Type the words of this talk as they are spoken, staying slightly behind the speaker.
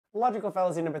Logical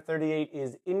fallacy number 38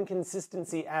 is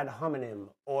Inconsistency Ad Hominem,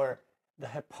 or the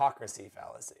hypocrisy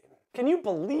fallacy. Can you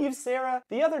believe Sarah?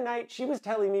 The other night, she was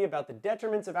telling me about the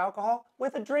detriments of alcohol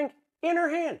with a drink in her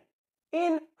hand.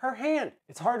 In her hand.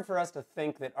 It's hard for us to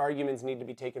think that arguments need to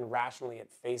be taken rationally at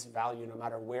face value no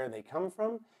matter where they come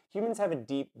from. Humans have a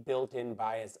deep built-in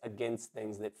bias against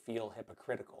things that feel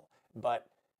hypocritical. But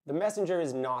the messenger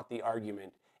is not the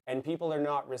argument, and people are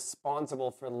not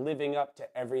responsible for living up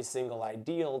to every single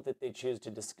ideal that they choose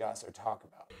to discuss or talk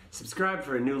about. Subscribe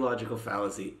for a new logical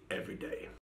fallacy every day.